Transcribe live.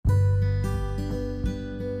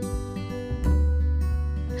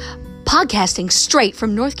Podcasting straight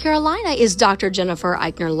from North Carolina is Dr. Jennifer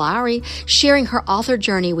Eichner Lowry, sharing her author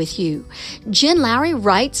journey with you. Jen Lowry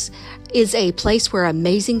Writes is a place where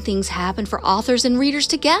amazing things happen for authors and readers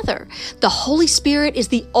together. The Holy Spirit is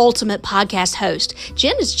the ultimate podcast host.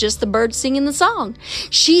 Jen is just the bird singing the song.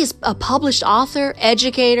 She is a published author,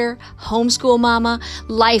 educator, homeschool mama,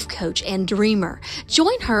 life coach, and dreamer.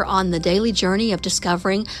 Join her on the daily journey of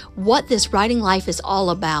discovering what this writing life is all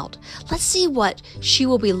about. Let's see what she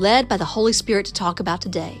will be led by the Holy Spirit to talk about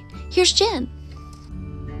today. Here's Jen.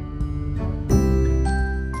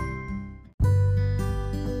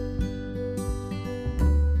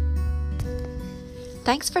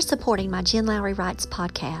 Thanks for supporting my Jen Lowry Writes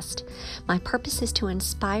podcast. My purpose is to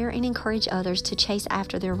inspire and encourage others to chase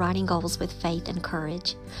after their writing goals with faith and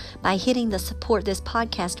courage. By hitting the support this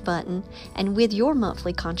podcast button and with your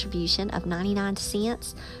monthly contribution of 99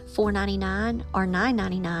 cents, $4.99, or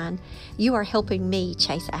 $9.99, you are helping me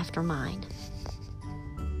chase after mine.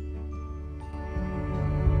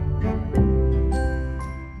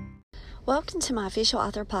 Welcome to my Official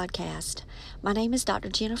Author Podcast. My name is Dr.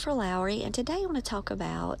 Jennifer Lowry, and today I want to talk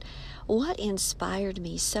about what inspired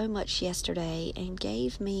me so much yesterday and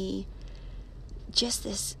gave me just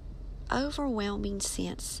this overwhelming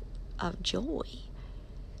sense of joy.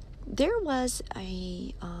 There was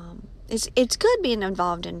it's good being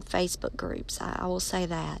involved in Facebook groups, I will say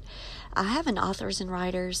that. I have an Authors and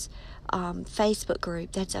Writers Facebook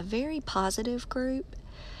group that's a very positive group.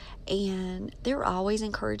 And they're always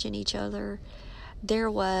encouraging each other.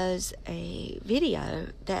 There was a video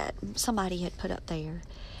that somebody had put up there,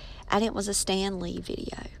 and it was a Stan Lee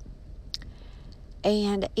video.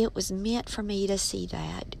 And it was meant for me to see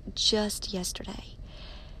that just yesterday.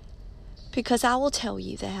 Because I will tell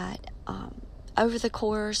you that over the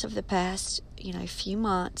course of the past, few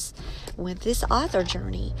months with this author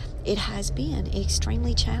journey, it has been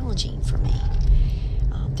extremely challenging for me.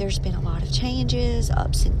 There's been a lot of changes,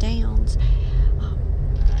 ups and downs,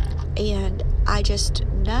 and I just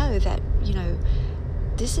know that,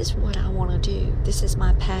 this is what I want to do. This is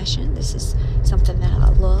my passion. This is something that I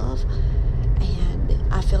love,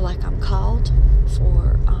 and I feel like I'm called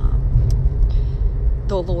for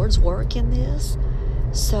the Lord's work in this.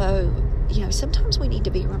 So, sometimes we need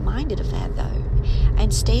to be reminded of that, though,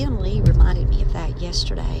 and Stan Lee reminded me of that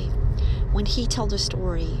yesterday when he told a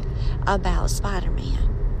story about Spider-Man.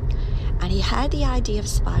 And he had the idea of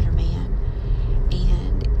Spider-Man,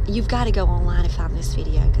 and you've got to go online and find this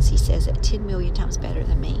video because he says it 10 million times better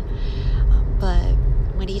than me. But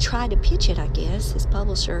when he tried to pitch it, I guess, his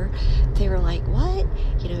publisher, they were like, what?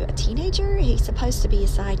 A teenager? He's supposed to be a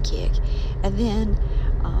sidekick. And then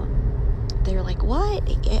they were like, what?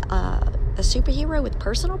 A superhero with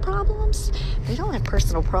personal problems? They don't have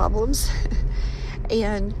personal problems.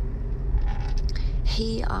 And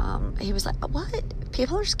he was like, what?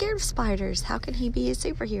 People are scared of spiders. How can he be a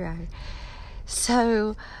superhero?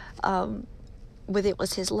 So, it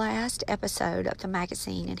was his last episode of the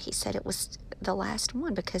magazine, and he said it was the last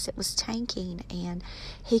one because it was tanking, and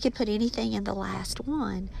he could put anything in the last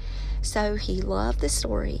one. So he loved the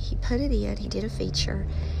story. He put it in. He did a feature.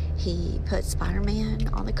 He put Spider-Man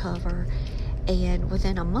on the cover. And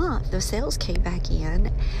within a month, the sales came back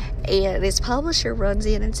in, and his publisher runs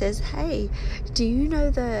in and says, hey, do you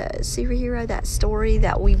know the superhero, that story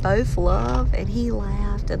that we both love? And he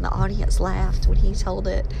laughed, and the audience laughed when he told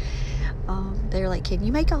it. They were like, can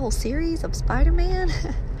you make a whole series of Spider-Man?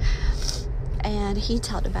 And he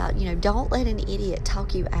talked about, don't let an idiot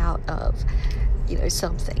talk you out of,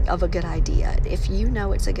 something, of a good idea. If you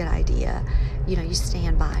know it's a good idea, you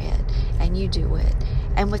stand by it and you do it.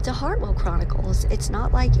 And with the Hartwell Chronicles, it's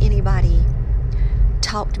not like anybody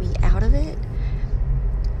talked me out of it,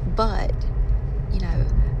 but,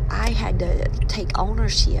 I had to take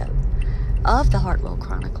ownership of the Hartwell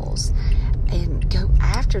Chronicles and go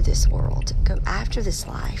after this world, go after this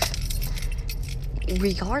life,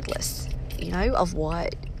 regardless, of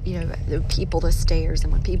what, the people, the stares,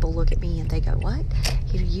 and when people look at me and they go, what?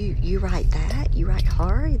 You write that? You write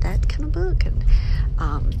horror? That kind of book? And,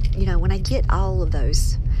 when I get all of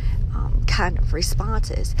those kind of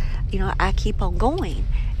responses, I keep on going,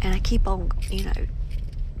 and I keep on,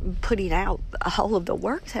 putting out all of the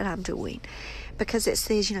work that I'm doing, because it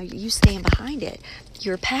says, you stand behind it.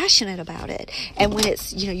 You're passionate about it. And when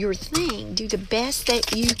it's, your thing, do the best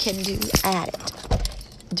that you can do at it.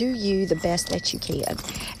 Do you the best that you can.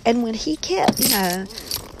 And when he kept,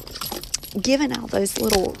 giving out those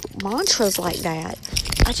little mantras like that,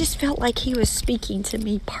 I just felt like he was speaking to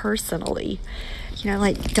me personally.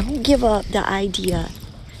 Don't give up the idea.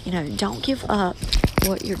 Don't give up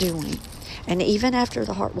what you're doing. And even after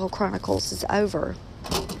the Hartwell Chronicles is over,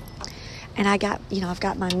 And I've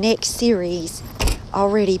got my next series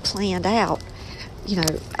already planned out.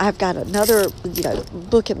 I've got another,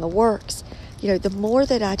 book in the works. The more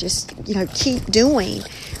that I just, keep doing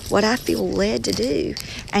what I feel led to do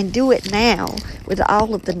and do it now with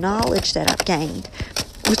all of the knowledge that I've gained,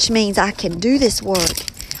 which means I can do this work,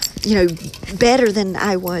 better than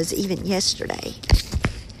I was even yesterday.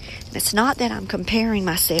 And it's not that I'm comparing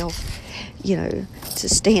myself, to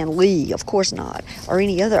Stan Lee, of course not, or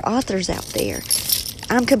any other authors out there.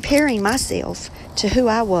 I'm comparing myself to who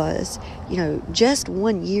I was, just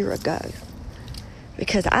 1 year ago.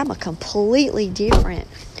 Because I'm a completely different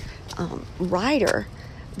writer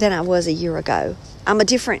than I was a year ago. I'm a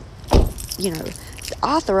different,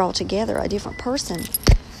 author altogether, a different person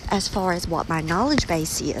as far as what my knowledge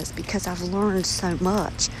base is, because I've learned so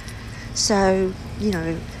much. So,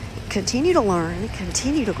 continue to learn,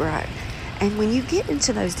 continue to grow. And when you get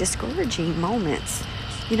into those discouraging moments,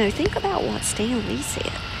 think about what Stan Lee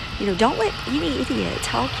said. Don't let any idiot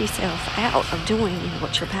talk yourself out of doing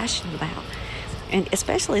what you're passionate about. And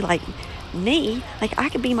especially like me, I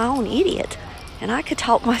could be my own idiot and I could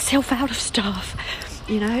talk myself out of stuff,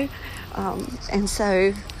 and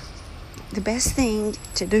so the best thing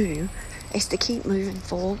to do is to keep moving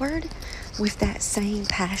forward with that same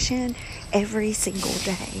passion every single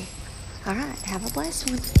day. All right, have a blessed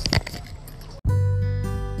one.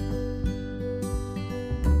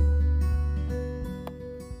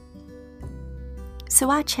 So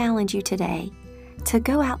I challenge you today to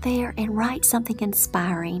go out there and write something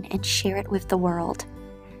inspiring and share it with the world.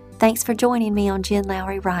 Thanks for joining me on Jen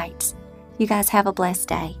Lowry Writes. You guys have a blessed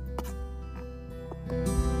day.